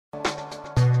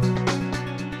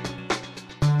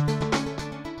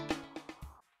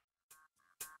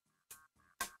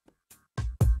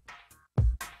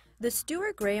The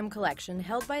Stuart Graham collection,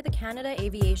 held by the Canada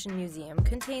Aviation Museum,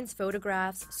 contains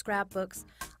photographs, scrapbooks,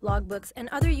 logbooks, and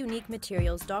other unique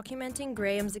materials documenting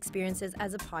Graham's experiences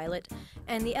as a pilot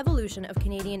and the evolution of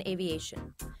Canadian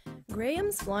aviation.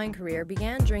 Graham's flying career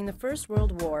began during the First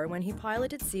World War when he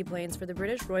piloted seaplanes for the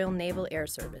British Royal Naval Air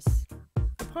Service.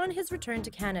 Upon his return to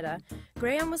Canada,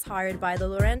 Graham was hired by the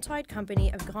Laurentide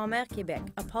Company of Grand'Mère, Quebec,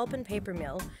 a pulp and paper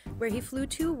mill, where he flew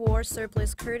two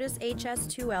war-surplus Curtiss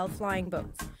HS-2L flying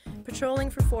boats, patrolling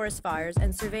for forest fires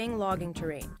and surveying logging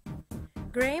terrain.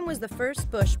 Graham was the first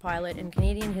bush pilot in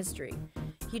Canadian history.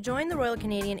 He joined the Royal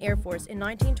Canadian Air Force in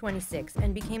 1926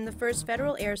 and became the first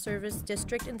Federal Air Service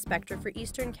District Inspector for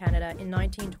Eastern Canada in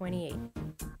 1928.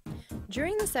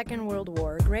 During the Second World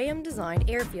War, Graham designed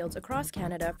airfields across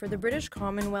Canada for the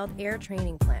British-Commonwealth Air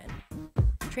Training Plan.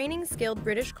 Training skilled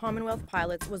British-Commonwealth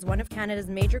pilots was one of Canada's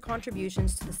major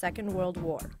contributions to the Second World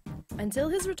War. Until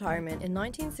his retirement in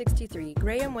 1963,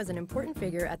 Graham was an important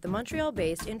figure at the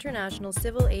Montreal-based International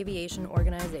Civil Aviation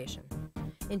Organization.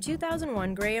 In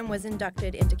 2001, Graham was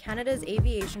inducted into Canada's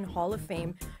Aviation Hall of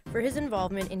Fame for his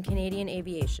involvement in Canadian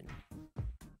aviation.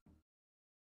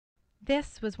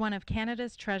 This was one of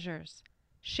Canada's treasures.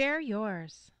 Share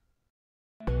yours.